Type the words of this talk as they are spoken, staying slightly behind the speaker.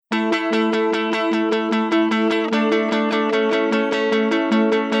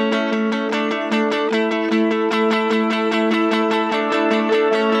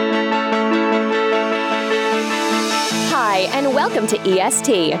to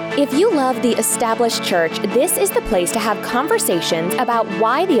EST. If you love the Established Church, this is the place to have conversations about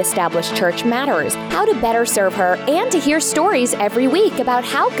why the Established Church matters, how to better serve her, and to hear stories every week about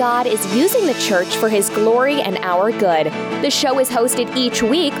how God is using the church for His glory and our good. The show is hosted each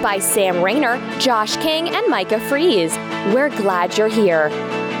week by Sam Rainer, Josh King, and Micah Fries. We're glad you're here.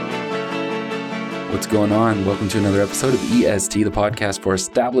 What's going on? Welcome to another episode of EST, the podcast for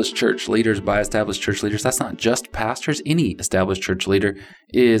established church leaders by established church leaders. That's not just pastors. Any established church leader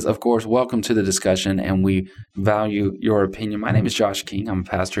is, of course, welcome to the discussion, and we value your opinion. My name is Josh King. I'm a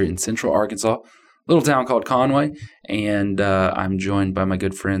pastor in Central Arkansas, a little town called Conway, and I'm joined by my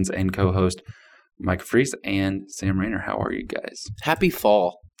good friends and co-host Micah Fries and Sam Rainer. How are you guys? Happy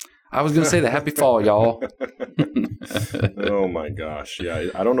fall. I was going to say that. Happy fall, y'all. Oh, my gosh. Yeah,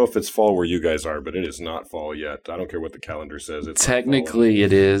 I don't know if it's fall where you guys are, but it is not fall yet. I don't care what the calendar says. It's technically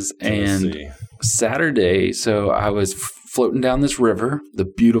it is. Tennessee. And Saturday, so I was floating down this river, the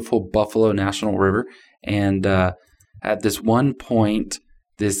beautiful Buffalo National River, and at this one point,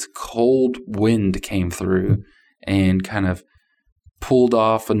 this cold wind came through and kind of pulled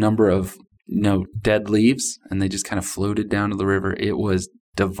off a number of dead leaves, and they just kind of floated down to the river. It was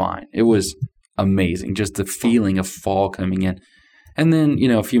divine. It was amazing. Just the feeling of fall coming in. And then,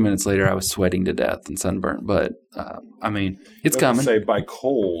 a few minutes later, I was sweating to death and sunburnt. But, it's coming. Say by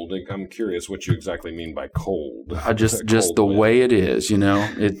cold, I'm curious what you exactly mean by cold. Just the wind. Way it is,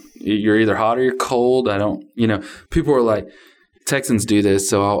 you're either hot or you're cold. I don't, people are like, Texans do this,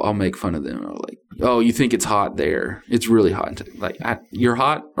 so I'll make fun of them. Or like, oh, you think it's hot there. It's really hot. Like, you're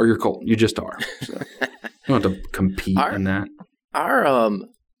hot or you're cold. You just are. So, you don't have to compete in that.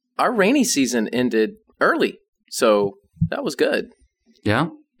 Our rainy season ended early, so that was good. Yeah?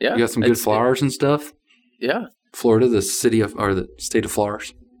 Yeah. You got some good flowers and stuff? Yeah. Florida, the state of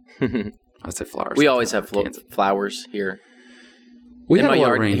flowers. I say flowers. We always have flowers here. We had my a lot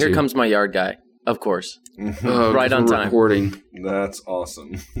yard. of rain Here too. comes my yard guy, of course. Right on time. Recording. That's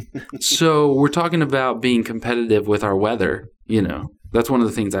awesome. So we're talking about being competitive with our weather, That's one of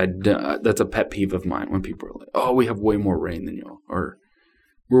the things that's a pet peeve of mine when people are like, oh, we have way more rain than y'all, or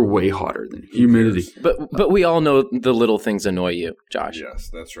we're way hotter than humidity. But we all know the little things annoy you, Josh. Yes,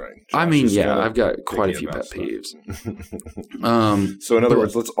 that's right. I've got quite a few pet peeves. So in other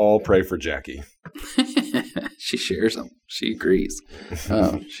words, let's all pray for Jackie. She shares them. She agrees.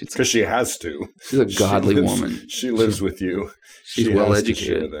 Because she has to. She's a godly woman. She lives with you. She's well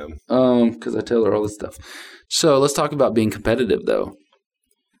educated. Because I tell her all this stuff. So let's talk about being competitive, though.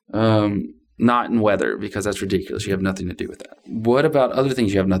 Not in weather, because that's ridiculous. You have nothing to do with that. What about other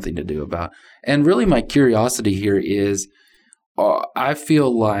things you have nothing to do about? And really my curiosity here is I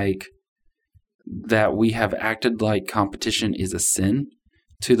feel like that we have acted like competition is a sin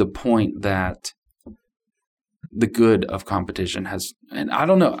to the point that the good of competition has – and I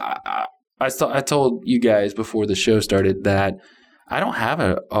don't know. I told you guys before the show started that I don't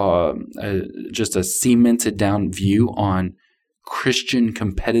have just a cemented down view on Christian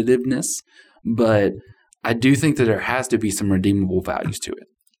competitiveness, but I do think that there has to be some redeemable values to it.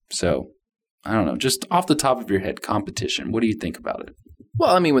 So, I don't know. Just off the top of your head, competition. What do you think about it?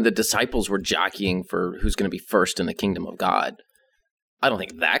 Well, when the disciples were jockeying for who's going to be first in the kingdom of God, I don't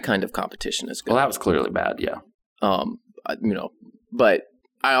think that kind of competition is good. Well, that was clearly bad, yeah. But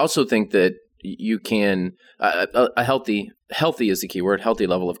I also think that you can a healthy is the key word. Healthy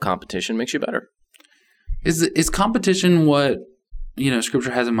level of competition makes you better. Is competition what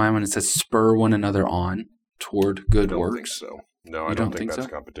Scripture has in mind when it says spur one another on toward good works? I don't think so. No, I don't think that's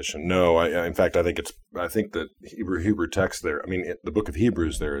competition. No, in fact, I think that Hebrew text there. The book of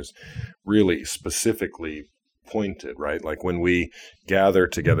Hebrews there is really specifically pointed, right? Like when we gather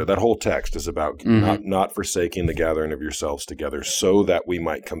together, that whole text is about not forsaking the gathering of yourselves together, so that we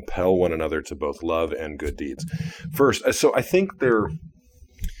might compel one another to both love and good deeds. First, so I think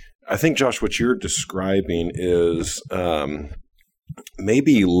Josh, what you're describing is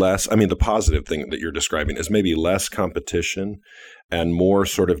maybe less. The positive thing that you're describing is maybe less competition and more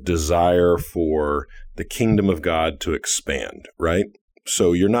sort of desire for the kingdom of God to expand, right?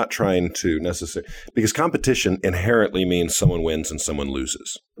 So you're not trying to necessarily – because competition inherently means someone wins and someone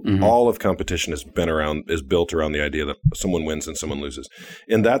loses. Mm-hmm. All of competition is built around the idea that someone wins and someone loses.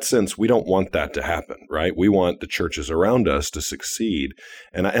 In that sense, we don't want that to happen, right? We want the churches around us to succeed.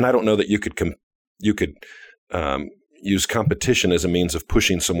 And I don't know that you could use competition as a means of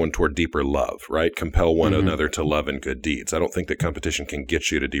pushing someone toward deeper love, right? Compel one another to love and good deeds. I don't think that competition can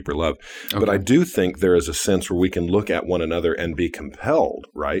get you to deeper love. Okay. But I do think there is a sense where we can look at one another and be compelled,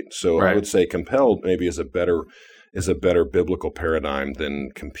 right? So I would say compelled maybe is a better biblical paradigm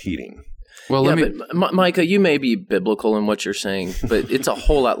than competing. Well, yeah, but Micah, you may be biblical in what you're saying, but it's a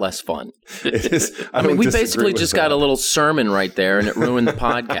whole lot less fun. It is, I mean, we basically just got a little sermon right there, and it ruined the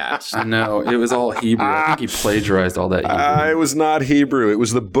podcast. I know. It was all Hebrew. I think he plagiarized all that Hebrew. It was not Hebrew. It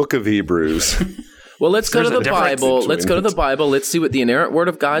was the book of Hebrews. Well, let's go to the Bible. Let's go to the Bible. Let's see what the inerrant word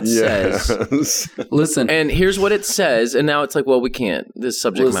of God says. Listen. And here's what it says. And now it's like, well, we can't. This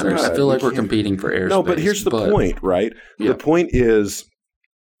subject matter. I feel like we're competing for airspace. No, but here's the point, right? Yeah. The point is,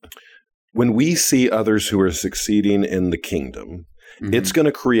 when we see others who are succeeding in the kingdom, it's going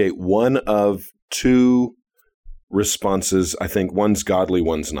to create one of two responses. I think one's godly,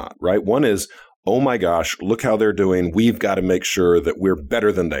 one's not, right? One is, oh my gosh, look how they're doing. We've got to make sure that we're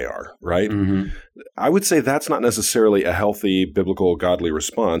better than they are, right? I would say that's not necessarily a healthy, biblical, godly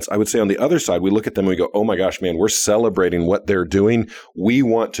response. I would say on the other side, we look at them and we go, oh my gosh, man, we're celebrating what they're doing. We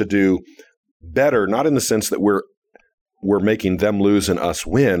want to do better, not in the sense that we're making them lose and us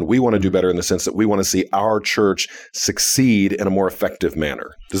win. We want to do better in the sense that we want to see our church succeed in a more effective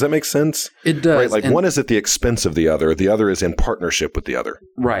manner. Does that make sense? It does. Right? Like one is at the expense of the other is in partnership with the other.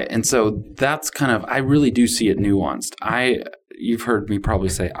 Right. And so that's kind of, I really do see it nuanced. You've heard me probably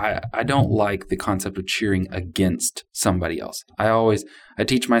say, I don't like the concept of cheering against somebody else. I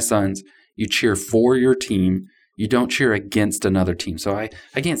teach my sons, you cheer for your team. You don't cheer against another team. So I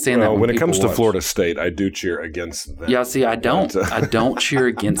can't stand that. When it comes to Florida State, I do cheer against them. Yeah, see, I don't. I don't cheer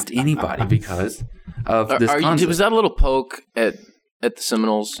against anybody because of this concept. Was that a little poke at the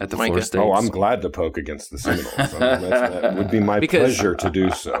Seminoles? At the Florida State? Oh, I'm glad to poke against the Seminoles. That would be my pleasure to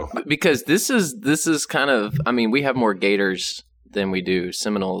do so. Because this is kind of, I mean, we have more Gators than we do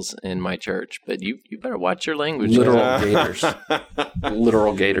Seminoles in my church, but you better watch your language. Literal Gators.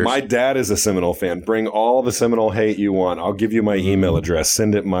 Literal Gators. My dad is a Seminole fan. Bring all the Seminole hate you want. I'll give you my email address.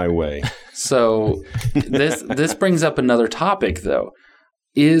 Send it my way. So this brings up another topic, though.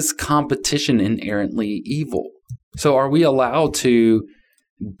 Is competition inherently evil? So are we allowed to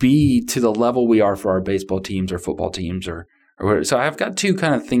be to the level we are for our baseball teams or football teams or whatever? So I've got two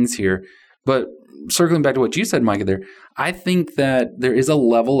kind of things here, but circling back to what you said, Micah, there, I think that there is a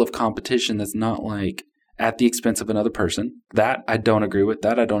level of competition that's not like at the expense of another person. That I don't agree with.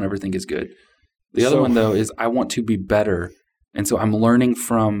 That I don't ever think is good. The other one, though, is I want to be better. And so I'm learning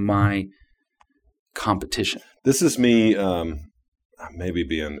from my competition. This is me maybe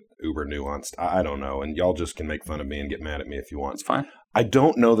being uber nuanced. I don't know. And y'all just can make fun of me and get mad at me if you want. It's fine. I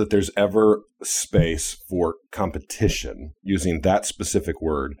don't know that there's ever space for competition, using that specific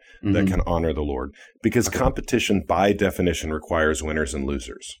word, that can honor the Lord. Because competition, by definition, requires winners and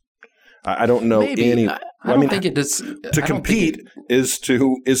losers. I don't know any. I don't think it does. To compete is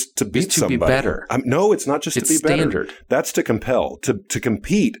to beat somebody. Be better. No, it's not just to be standard. better. That's to compel. To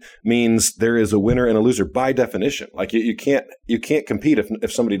compete means there is a winner and a loser by definition. Like you can't compete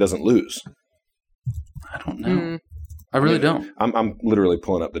if somebody doesn't lose. I don't know. I really don't. I'm literally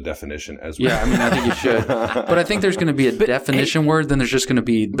pulling up the definition as well. Yeah, I mean, I think you should. But I think there's going to be a definition word, then there's just going to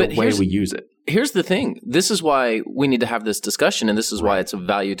be the way we use it. Here's the thing. This is why we need to have this discussion, and this is why it's of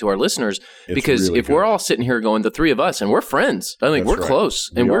value to our listeners. Because really if we're all sitting here going, the three of us, and we're friends, I mean, we're close,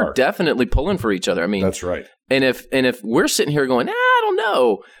 and we're definitely pulling for each other. I mean, that's right. And if we're sitting here going, I don't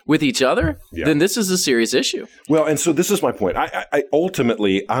know, with each other, then this is a serious issue. Well, and so this is my point. I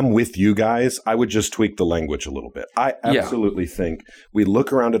ultimately, I'm with you guys. I would just tweak the language a little bit. I absolutely think we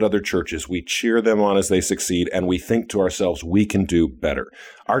look around at other churches, we cheer them on as they succeed, and we think to ourselves, we can do better.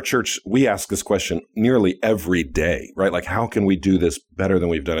 Our church, we ask this question nearly every day, right? Like, how can we do this better than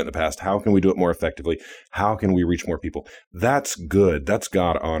we've done it in the past? How can we do it more effectively? How can we reach more people? That's good. That's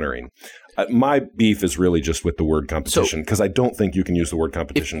God honoring. My beef is really just with the word competition, because I don't think you can use the word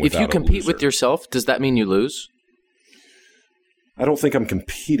competition without a loser. If you compete with yourself, does that mean you lose? I don't think I'm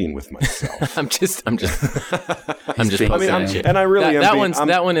competing with myself. I'm just poking at you. And I really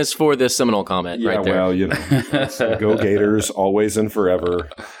that one is for this Seminole comment right there. Well, you know, go Gators, always and forever.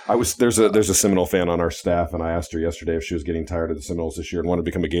 There's a Seminole fan on our staff, and I asked her yesterday if she was getting tired of the Seminoles this year and wanted to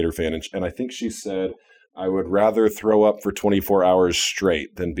become a Gator fan, and I think she said, I would rather throw up for 24 hours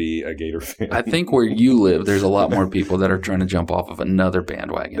straight than be a Gator fan. I think where you live, there's a lot more people that are trying to jump off of another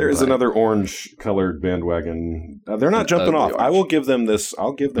bandwagon. There's another orange-colored bandwagon. They're not jumping off. I will give them this.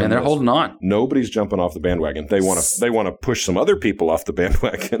 I'll give them. And they're holding on. Nobody's jumping off the bandwagon. They want to push some other people off the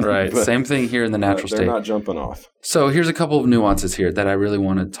bandwagon. Right. Same thing here in the natural state. They're not jumping off. So here's a couple of nuances here that I really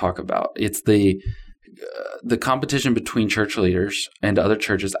want to talk about. It's the competition between church leaders and other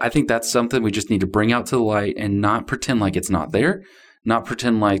churches. I think that's something we just need to bring out to the light and not pretend like it's not there, not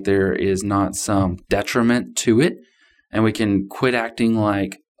pretend like there is not some detriment to it, and we can quit acting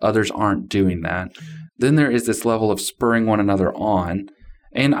like others aren't doing that. Then there is this level of spurring one another on,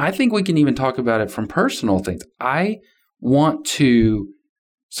 And I think we can even talk about it from personal things. I want to,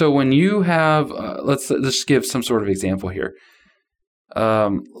 so when you have, let's just give some sort of example here.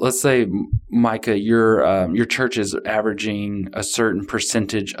 Let's say, Micah, your church is averaging a certain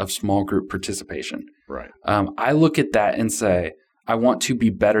percentage of small group participation. Right. I look at that and say, I want to be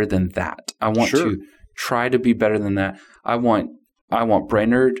better than that. I want to try to be better than that. I want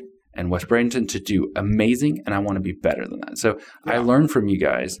Brainerd and West Bradenton to do amazing, and I want to be better than that. So I learn from you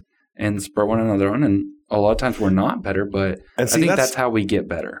guys and spur one another on, and a lot of times we're not better, but I think that's how we get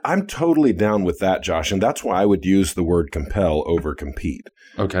better. I'm totally down with that, Josh, and that's why I would use the word compel over compete.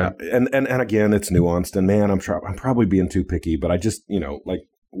 Okay. And again, it's nuanced, and man, I'm probably being too picky, but I just, like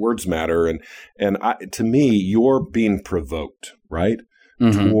words matter, and to me, you're being provoked, right?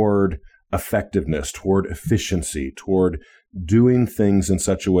 Mm-hmm. Toward effectiveness, toward efficiency, toward doing things in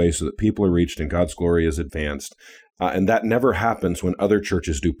such a way so that people are reached and God's glory is advanced. And that never happens when other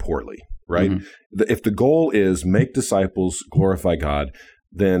churches do poorly, right? Mm-hmm. If the goal is make disciples, glorify God,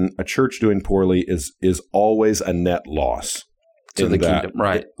 then a church doing poorly is always a net loss. To the kingdom,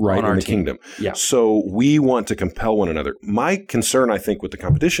 right? Right, in the kingdom. Yeah. So we want to compel one another. My concern, I think, with the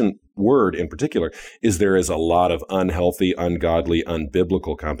competition word in particular is there is a lot of unhealthy, ungodly,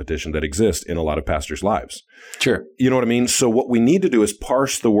 unbiblical competition that exists in a lot of pastors' lives. Sure. You know what I mean? So what we need to do is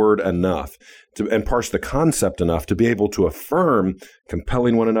parse the word enough and parse the concept enough to be able to affirm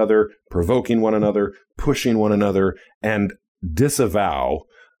compelling one another, provoking one another, pushing one another, and disavow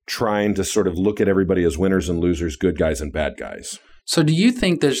trying to sort of look at everybody as winners and losers, good guys and bad guys. So do you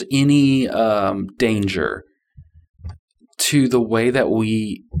think there's any danger to the way that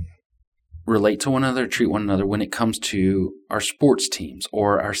we relate to one another, treat one another when it comes to our sports teams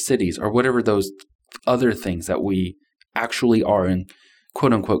or our cities or whatever those other things that we actually are in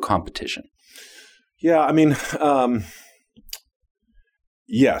quote unquote competition? Yeah, I mean,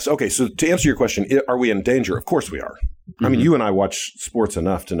 yes. Okay, so to answer your question, are we in danger? Of course we are. I mean, you and I watch sports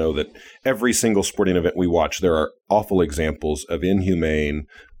enough to know that every single sporting event we watch, there are awful examples of inhumane,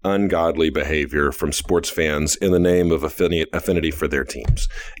 ungodly behavior from sports fans in the name of affinity for their teams.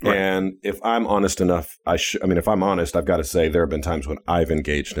 Right. And if I'm honest enough, if I'm honest, I've got to say there have been times when I've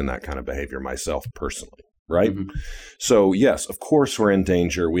engaged in that kind of behavior myself personally. Right? Mm-hmm. So, yes, of course we're in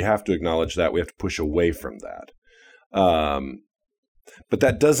danger. We have to acknowledge that. We have to push away from that. But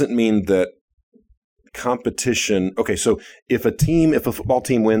that doesn't mean that competition. Okay, so if a football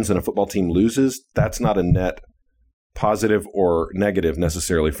team wins and a football team loses, that's not a net positive or negative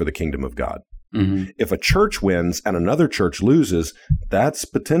necessarily for the kingdom of God. Mm-hmm. If a church wins and another church loses, that's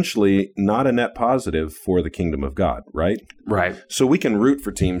potentially not a net positive for the kingdom of God, right? Right. So we can root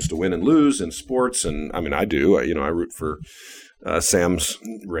for teams to win and lose in sports, and I mean, I do. I root for Sam's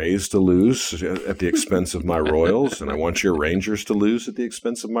Rays to lose at the expense of my Royals, and I want your Rangers to lose at the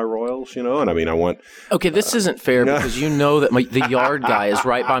expense of my Royals, and I mean, I want... Okay, this isn't fair because you know that the yard guy is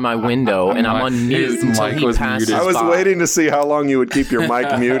right by my window, and I'm on mute until he passes by. I was waiting to see how long you would keep your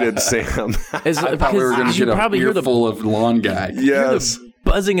mic muted, Sam. I thought we were going to get a earful of lawn guy. Yes. Hear the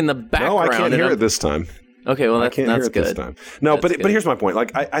buzzing in the background. No, I can't hear it this time. Okay, well, that's hear it good. This time. No, but here's my point.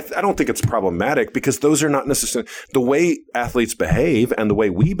 Like, I don't think it's problematic because those are not necessarily the way athletes behave, and the way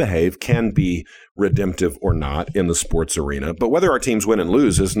we behave can be redemptive or not in the sports arena. But whether our teams win and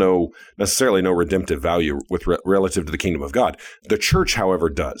lose is necessarily no redemptive value relative to the kingdom of God. The church, however,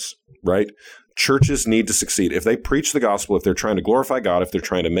 does. Right? Churches need to succeed. If they preach the gospel, if they're trying to glorify God, if they're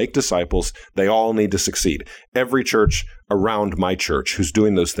trying to make disciples, they all need to succeed. Every church around my church who's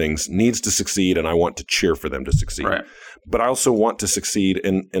doing those things needs to succeed, and I want to cheer for them to succeed. Right. But I also want to succeed,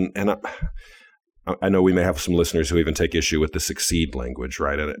 and I know we may have some listeners who even take issue with the succeed language,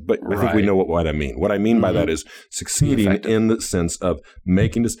 right? But I think we know what I mean. What I mean by that is succeeding in the sense of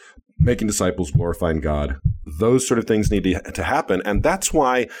making disciples, glorifying God. Those sort of things need to happen, and that's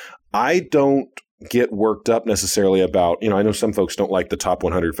why I don't get worked up necessarily about, I know some folks don't like the top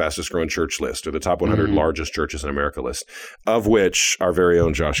 100 fastest growing church list or the top 100 largest churches in America list, of which our very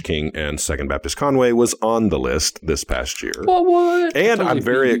own Josh King and Second Baptist Conway was on the list this past year. What? And I'm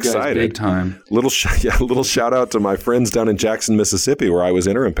very excited. Big time. Little shout out to my friends down in Jackson, Mississippi, where I was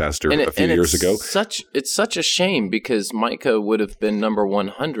interim pastor a few years ago. It's such a shame because Micah would have been number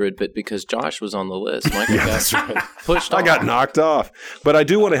 100, but because Josh was on the list, Micah got pushed off. I got knocked off. But I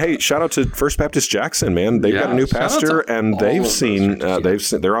do want to, shout out to First Baptist Jackson, man. They've got a new pastor, and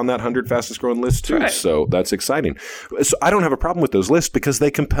they're on that 100 fastest growing list too. Right. So that's exciting. So I don't have a problem with those lists because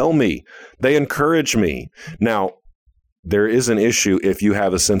they compel me. They encourage me. Now, there is an issue if you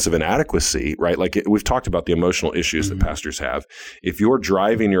have a sense of inadequacy, right? Like we've talked about the emotional issues that pastors have. If you're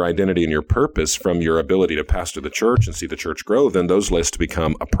driving your identity and your purpose from your ability to pastor the church and see the church grow, then those lists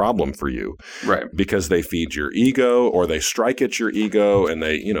become a problem for you, right? Because they feed your ego or they strike at your ego, and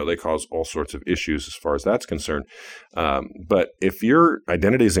they cause all sorts of issues as far as that's concerned. But if your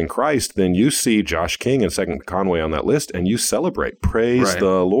identity is in Christ, then you see Josh King and Second Conway on that list, and you celebrate, praise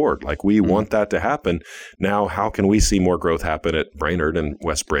the Lord. Like we want that to happen. Now, how can we see more growth happen at Brainerd and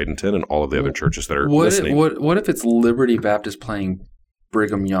West Bradenton and all of the other churches that are listening? What if it's Liberty Baptist playing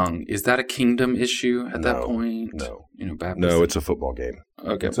Brigham Young? Is that a kingdom issue at that point? No. Baptist? No, it's a football game.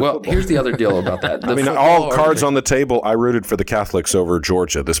 Okay. Well, here's the other deal about that. All cards on the table. I rooted for the Catholics over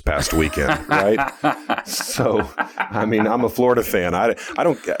Georgia this past weekend, right? So, I'm a Florida fan. I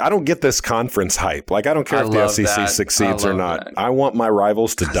don't get this conference hype. Like, I don't care if the SEC succeeds or not. That. I want my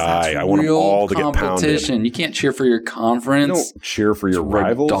rivals to die. I want them all to get pounded. You can't cheer for your conference. You don't cheer for your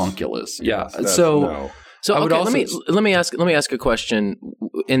rivals. Redonkulous. Yeah. So okay, let me ask a question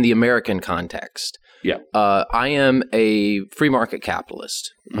in the American context. Yeah. I am a free market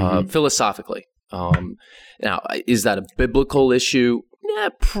capitalist, philosophically. Now, is that a biblical issue? Yeah,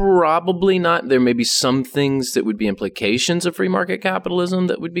 probably not. There may be some things that would be implications of free market capitalism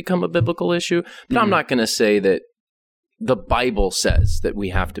that would become a biblical issue, but I'm not going to say that the Bible says that we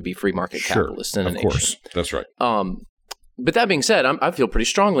have to be free market capitalists in a nation. Of course, that's right. But that being said, I feel pretty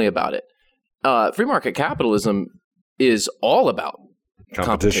strongly about it. Free market capitalism is all about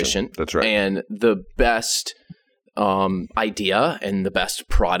competition. That's right. And the best idea and the best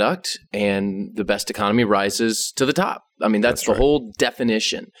product and the best economy rises to the top. That's the whole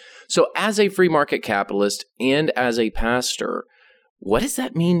definition. So as a free market capitalist and as a pastor, what does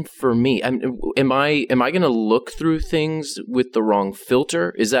that mean for me? Am I going to look through things with the wrong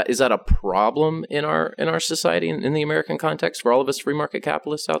filter? Is that a problem in our society in the American context for all of us free market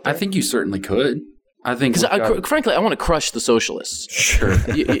capitalists out there? I think you certainly could. I think frankly, I want to crush the socialists. Sure.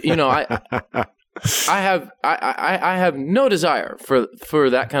 I have no desire for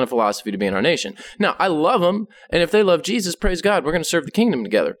that kind of philosophy to be in our nation. Now, I love them, and if they love Jesus, praise God, we're going to serve the kingdom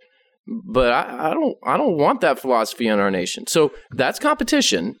together. But I don't want that philosophy in our nation. So that's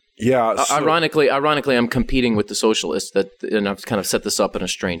competition. Yeah. Ironically, I'm competing with the socialists. And I've kind of set this up in a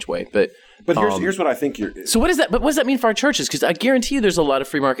strange way. But here's what I think you're. So what does that mean for our churches? Because I guarantee you, there's a lot of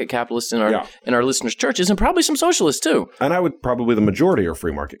free market capitalists in our listeners' churches, and probably some socialists too. And probably the majority are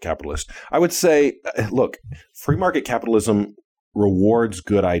free market capitalists. I would say, look, free market capitalism rewards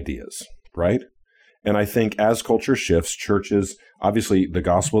good ideas, right? And I think as culture shifts, churches, obviously the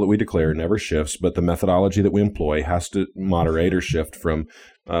gospel that we declare never shifts, but the methodology that we employ has to moderate or shift from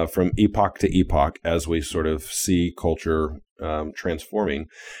epoch to epoch as we sort of see culture transforming.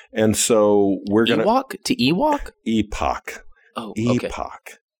 And so we're going to... Ewok to Ewok? Epoch. Oh, okay.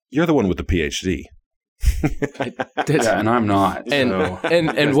 Epoch. You're the one with the PhD. Yeah, and I'm not.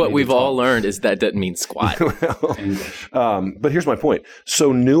 And what we've all learned is that doesn't mean squat. But here's my point.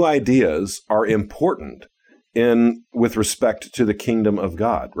 So new ideas are important with respect to the kingdom of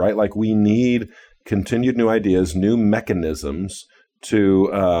God, right? Like we need continued new ideas, new mechanisms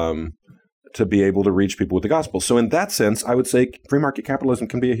to be able to reach people with the gospel. So in that sense, I would say free market capitalism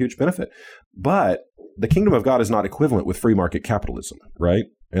can be a huge benefit. But the kingdom of God is not equivalent with free market capitalism, right?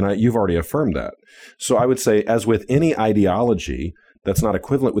 And you've already affirmed that. So I would say, as with any ideology that's not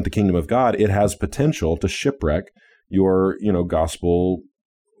equivalent with the kingdom of God, it has potential to shipwreck your, gospel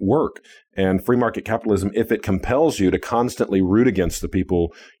work. And free market capitalism, if it compels you to constantly root against the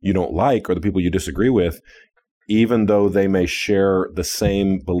people you don't like or the people you disagree with, even though they may share the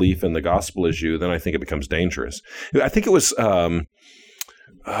same belief in the gospel as you, then I think it becomes dangerous. I think it was...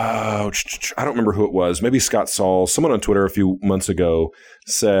 I don't remember who it was. Maybe Scott Saul. Someone on Twitter a few months ago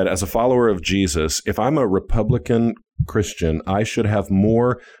said, as a follower of Jesus, if I'm a Republican Christian, I should have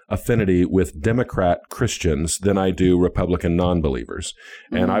more affinity with Democrat Christians than I do Republican non-believers.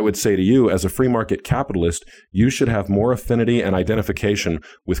 Mm-hmm. And I would say to you, as a free market capitalist, you should have more affinity and identification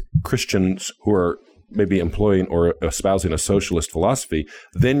with Christians who are maybe employing or espousing a socialist philosophy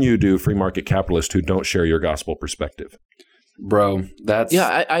than you do free market capitalists who don't share your gospel perspective. Bro, that's...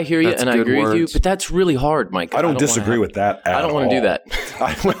 Yeah, I hear you, and I agree with you, but that's really hard, Mike. I don't disagree with that at all. I don't want to do that.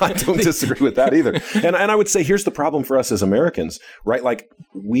 I don't disagree with that either. And I would say here's the problem for us as Americans, right? Like,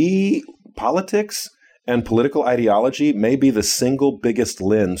 politics and political ideology may be the single biggest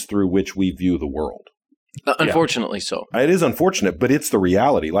lens through which we view the world. Unfortunately so. It is unfortunate, but it's the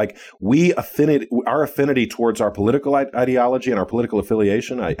reality. Like our affinity towards our political ideology and our political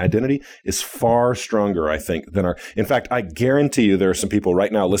affiliation identity is far stronger, I think, than in fact, I guarantee you there are some people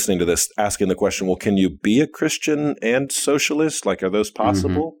right now listening to this asking the question, well, can you be a Christian and socialist? Like, are those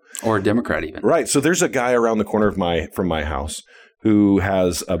possible? Mm-hmm. Or a Democrat even. Right. So there's a guy around the corner from my house who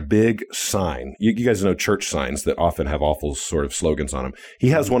has a big sign. You guys know church signs that often have awful sort of slogans on them. He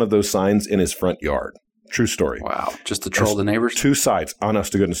has one of those signs in his front yard. True story. Wow. Just to troll the neighbors? Two sides.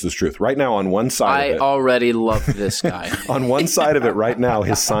 Honest to goodness, this truth. Right now, on one side of it. I already love this guy. On one side of it right now,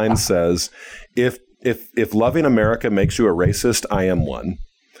 his sign says, if loving America makes you a racist, I am one.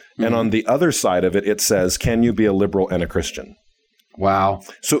 Mm-hmm. And on the other side of it, it says, can you be a liberal and a Christian? Wow.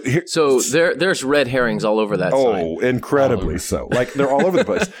 So there's red herrings all over that sign. Oh, incredibly so. Like, they're all over the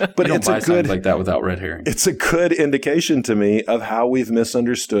place. But it's a good like that without red herring. It's a good indication to me of how we've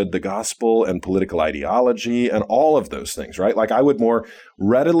misunderstood the gospel and political ideology and all of those things, right? Like, I would more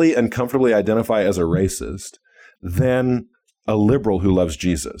readily and comfortably identify as a racist than a liberal who loves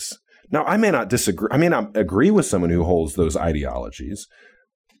Jesus. Now, I may not disagree. I may not agree with someone who holds those ideologies.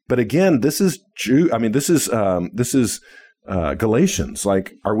 But again, this is Galatians.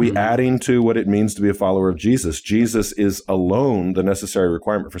 Like, are we adding to what it means to be a follower of Jesus? Jesus is alone the necessary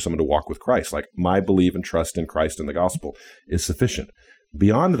requirement for someone to walk with Christ. Like, my belief and trust in Christ and the gospel is sufficient.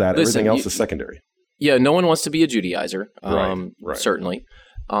 Beyond that, everything else is secondary. Yeah, no one wants to be a Judaizer, right. Certainly.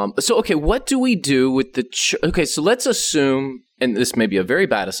 So, what do we do with the okay, so let's assume, and this may be a very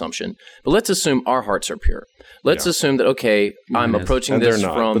bad assumption, but let's assume our hearts are pure. Let's assume that, okay, I'm approaching and this they're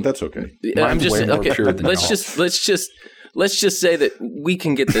not, from... but that's okay. I'm just okay. Let's just say that we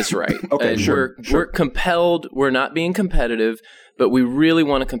can get this right. Okay, sure. We're compelled. We're not being competitive, but we really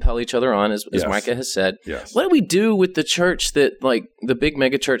want to compel each other on, as Micah has said. Yes. What do we do with the church that, like the big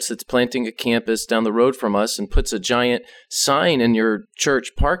mega church that's planting a campus down the road from us and puts a giant sign in your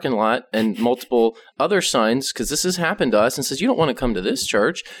church parking lot and multiple other signs, because this has happened to us, and says, you don't want to come to this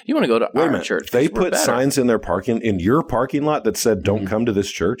church. You want to go to our church. They put signs in your parking lot that said, don't come to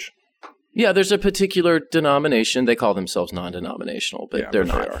this church? Yeah, there's a particular denomination. They call themselves non-denominational, but they're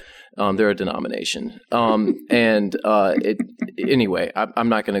not. They're a denomination. Anyway, I'm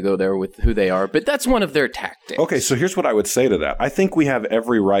not going to go there with who they are, but that's one of their tactics. Okay, so here's what I would say to that. I think we have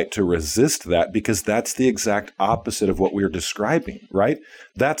every right to resist that, because that's the exact opposite of what we're describing, right?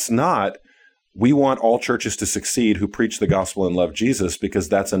 That's not, we want all churches to succeed who preach the gospel and love Jesus, because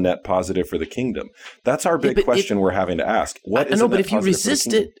that's a net positive for the kingdom. That's our big question we're having to ask. What is a net but if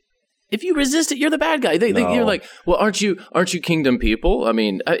you resist it, you're the bad guy. You're like, well, aren't you kingdom people? I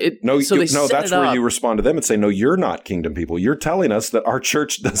mean, that's where you respond to them and say, no, you're not kingdom people. You're telling us that our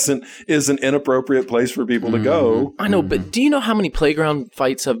church is an inappropriate place for people to go. I know, but do you know how many playground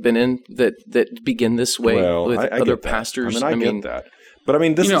fights have been in that begin this way with other pastors? I get that. But I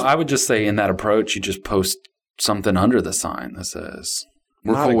mean, I would just say in that approach, you just post something under the sign that says,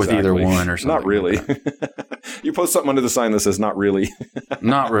 we're cool with either one or something. Not really. You post something under the sign that says, not really.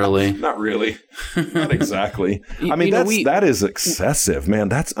 Not really. Not really. Not exactly. I mean, that is excessive, man.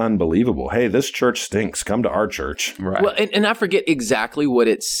 That's unbelievable. Hey, this church stinks. Come to our church. Right. Well, and I forget exactly what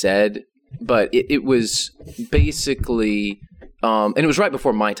it said, but it was basically, and it was right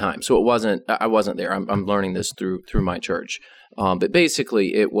before my time. So I wasn't there. I'm learning this through my church. But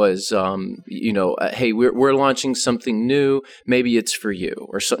basically, it was, hey, we're launching something new. Maybe it's for you,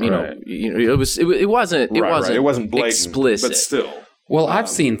 or something. It wasn't blatant, explicit, but still. Well, I've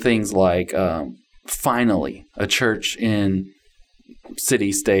seen things like, finally, a church in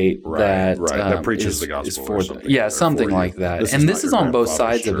city state that preaches the gospel, something like that. And this is on both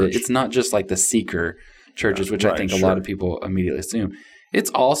sides of it. It's not just like the seeker churches, which I think a lot of people immediately assume. It's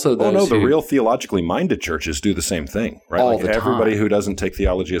also those the real theologically minded churches do the same thing, right? All the time. Everybody who doesn't take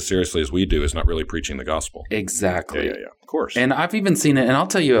theology as seriously as we do is not really preaching the gospel. Exactly. Yeah, of course. And I've even seen it, and I'll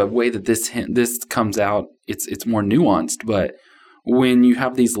tell you a way that this comes out. It's more nuanced, but when you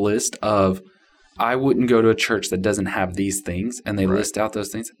have these lists of, I wouldn't go to a church that doesn't have these things, and they list out those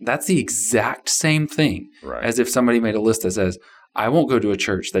things, that's the exact same thing as if somebody made a list that says, I won't go to a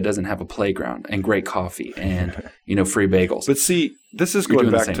church that doesn't have a playground and great coffee and, free bagels. But see, this is going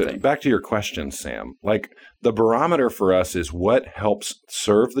back to your question, Sam. Like, the barometer for us is what helps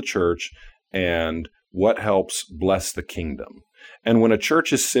serve the church and what helps bless the kingdom. And when a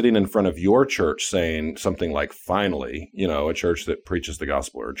church is sitting in front of your church saying something like, finally, a church that preaches the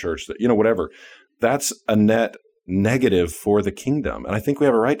gospel, or a church that, whatever, that's a net negative for the kingdom. And I think we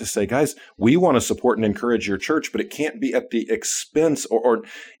have a right to say, guys, we want to support and encourage your church, but it can't be at the expense, or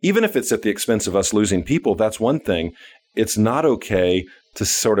even if it's at the expense of us losing people, that's one thing. It's not okay to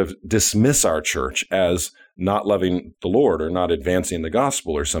sort of dismiss our church as not loving the Lord or not advancing the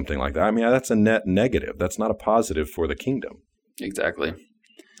gospel or something like that. I mean, that's a net negative. That's not a positive for the kingdom. Exactly.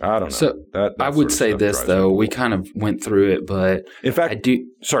 I don't know. So I would say this, though. We kind of went through it, but in fact,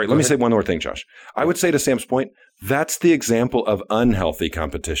 let me say one more thing, Josh. I would say to Sam's point, that's the example of unhealthy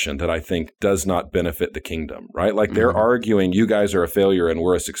competition that I think does not benefit the kingdom, right? Like they're arguing, you guys are a failure and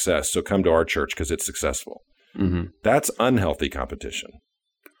we're a success, so come to our church because it's successful. Mm-hmm. That's unhealthy competition.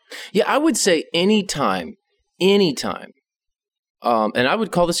 Yeah, I would say anytime, and I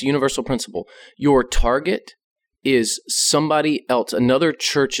would call this a universal principle, your target is somebody else, another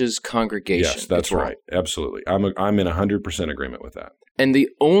church's congregation. Yes, that's right. Absolutely. I'm in 100% agreement with that. And the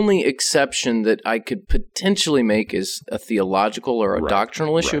only exception that I could potentially make is a theological or a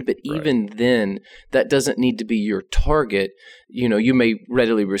doctrinal issue, but even then, that doesn't need to be your target. You know, you may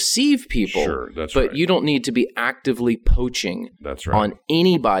readily receive people, but you don't need to be actively poaching on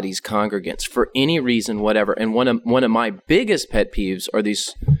anybody's congregants for any reason, whatever. And one of my biggest pet peeves are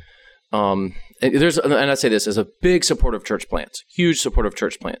these. And I say this as a big supporter of church plants, huge supporter of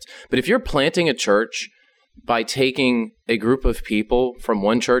church plants. But if you're planting a church by taking a group of people from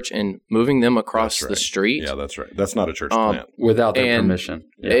one church and moving them across the street. Yeah, that's right. That's not a church plant. Without their permission.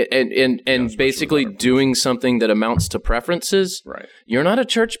 Yeah. And basically doing something that amounts to preferences. Right. You're not a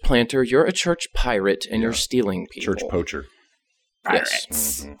church planter. You're a church pirate, and you're stealing people. Church poacher.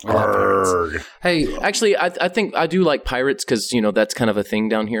 Yes. Mm-hmm. Hey, actually, I think I do like pirates because that's kind of a thing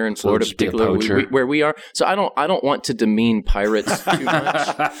down here in Florida, particularly where we are. So I don't want to demean pirates too much.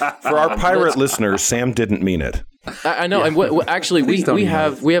 For our pirate listeners, Sam didn't mean it. I know, and actually, we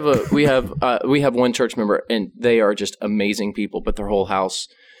have one church member, and they are just amazing people, but their whole house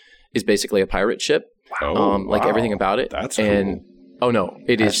is basically a pirate ship. Like everything about it. That's cool. Oh no,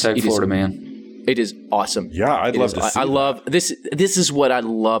 it is Florida man. It is awesome. Yeah, I'd love to see I love this. This is what I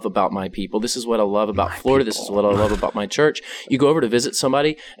love about my people. This is what I love about Florida. This is what I love about my church. You go over to visit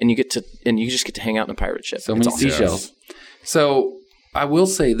somebody, and you just get to hang out in a pirate ship. So many seashells. So I will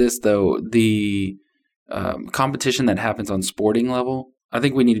say this though: the competition that happens on sporting level, I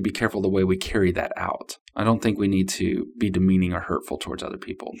think we need to be careful the way we carry that out. I don't think we need to be demeaning or hurtful towards other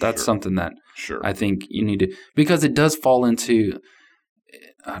people. That's something that I think you need to, because it does fall into.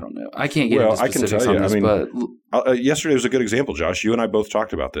 I don't know. I can't get into specifics on this, but yesterday was a good example, Josh. You and I both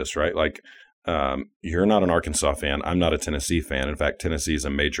talked about this, right? Like, you're not an Arkansas fan. I'm not a Tennessee fan. In fact, Tennessee is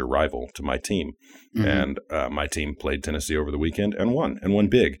a major rival to my team, and my team played Tennessee over the weekend and won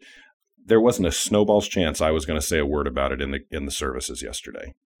big. There wasn't a snowball's chance I was going to say a word about it in the services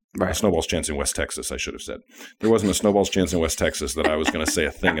yesterday. Right. A snowball's chance in West Texas, I should have said. There wasn't a snowball's chance in West Texas that I was going to say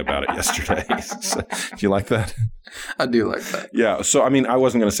a thing about it yesterday. So, do you like that? I do like that. Yeah. So, I mean, I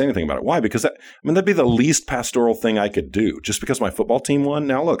wasn't going to say anything about it. Why? Because that'd be the least pastoral thing I could do just because my football team won.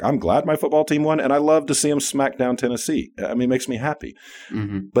 Now, look, I'm glad my football team won, and I love to see them smack down Tennessee. I mean, it makes me happy.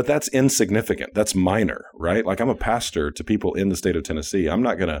 Mm-hmm. But that's insignificant. That's minor, right? Like, I'm a pastor to people in the state of Tennessee. I'm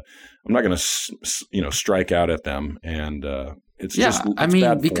not going to strike out at them and it's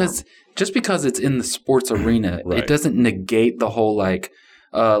because it's in the sports arena, it doesn't negate the whole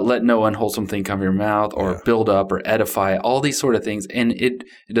let no unwholesome thing come from your mouth or build up or edify, all these sort of things. And it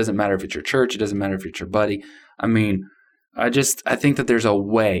doesn't matter if it's your church, it doesn't matter if it's your buddy. I mean, I think that there's a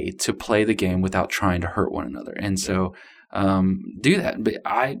way to play the game without trying to hurt one another. And so do that. But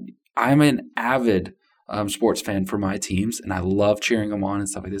I'm an avid sports fan for my teams, and I love cheering them on and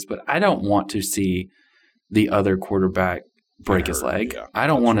stuff like this. But I don't want to see the other quarterback break his leg. Yeah, I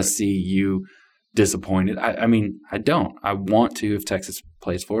don't want to see you disappointed. I mean, I don't. I want to, if Texas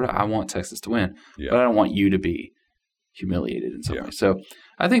plays Florida, I want Texas to win. Yeah. But I don't want you to be humiliated in some way. So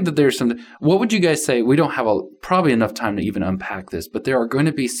I think that there's some – what would you guys say? We don't have probably enough time to even unpack this, but there are going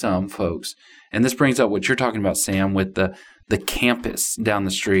to be some folks, and this brings up what you're talking about, Sam, with the campus down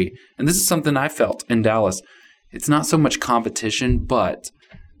the street. And this is something I felt in Dallas. It's not so much competition, but –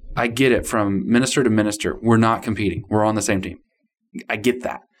 I get it from minister to minister. We're not competing. We're on the same team. I get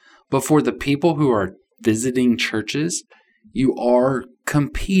that. But for the people who are visiting churches, you are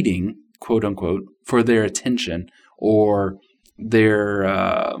competing, quote unquote, for their attention or their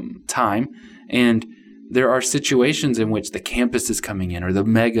time. And there are situations in which the campus is coming in or the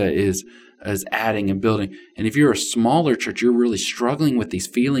mega is adding and building. And if you're a smaller church, you're really struggling with these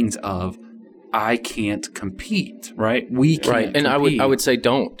feelings of, I can't compete, right? We can't and compete. I would say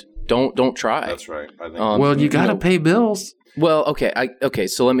don't try. That's right. I think well, you got to pay bills. Well, okay.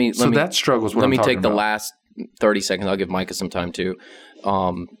 So let me that struggles. Let me take the last 30 seconds. I'll give Micah some time too,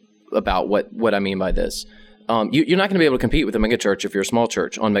 about what I mean by this. you're not going to be able to compete with a megachurch if you're a small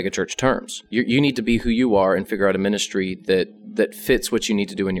church on megachurch terms. You need to be who you are and figure out a ministry that fits what you need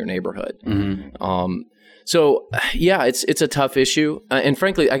to do in your neighborhood. So yeah, it's a tough issue. And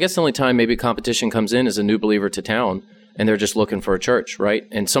frankly, I guess the only time maybe competition comes in is a new believer to town and they're just looking for a church, right?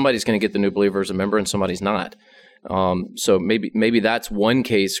 And somebody's going to get the new believer as a member and somebody's not. So maybe that's one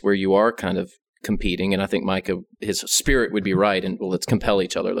case where you are kind of competing. And I think Micah, his spirit would be right. And well, let's compel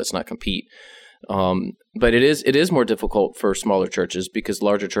each other. Let's not compete. But it is more difficult for smaller churches because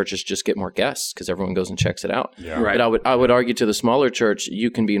larger churches just get more guests because everyone goes and checks it out. Yeah. Right. But I would argue to the smaller church,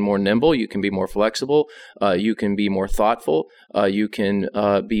 you can be more nimble, you can be more flexible, you can be more thoughtful, you can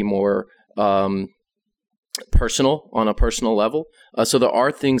be more personal on a personal level. So there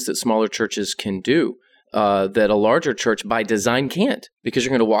are things that smaller churches can do that a larger church by design can't, because you're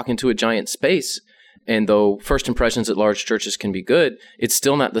going to walk into a giant space. And though first impressions at large churches can be good, it's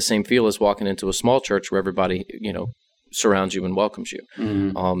still not the same feel as walking into a small church where everybody, surrounds you and welcomes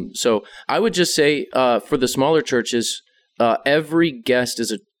you. So I would just say for the smaller churches, every guest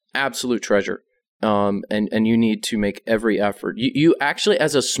is an absolute treasure. And you need to make every effort. You actually,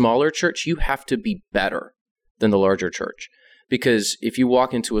 as a smaller church, you have to be better than the larger church. Because if you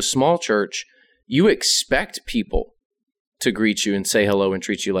walk into a small church, you expect people to greet you and say hello and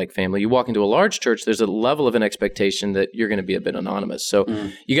treat you like family. You walk into a large church, there's a level of an expectation that you're going to be a bit anonymous. So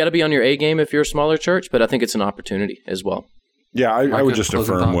you got to be on your A game if you're a smaller church, but I think it's an opportunity as well. Yeah, I would just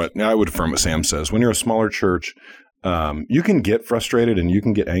affirm what Sam says. When you're a smaller church, you can get frustrated and you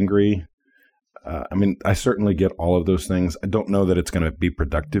can get angry. I certainly get all of those things. I don't know that it's going to be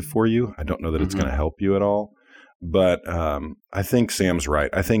productive for you. I don't know that it's going to help you at all. But I think Sam's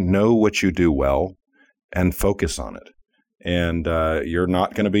right. I think know what you do well and focus on it. And you're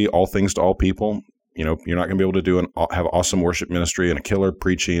not going to be all things to all people. You're not going to be able to have awesome worship ministry and a killer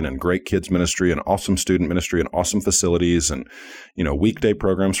preaching and great kids ministry and awesome student ministry and awesome facilities and, weekday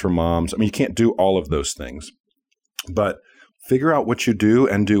programs for moms. You can't do all of those things, but figure out what you do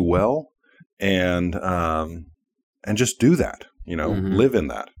and do well and just do that, live in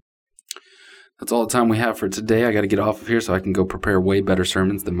that. That's all the time we have for today. I got to get off of here so I can go prepare way better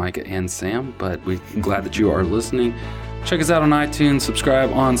sermons than Micah and Sam, but we're glad that you are listening. Check us out on iTunes,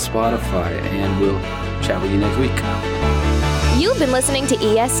 subscribe on Spotify, and we'll chat with you next week. You've been listening to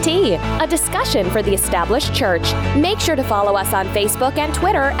EST, a discussion for the established church. Make sure to follow us on Facebook and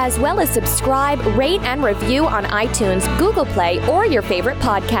Twitter, as well as subscribe, rate, and review on iTunes, Google Play, or your favorite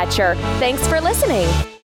podcatcher. Thanks for listening.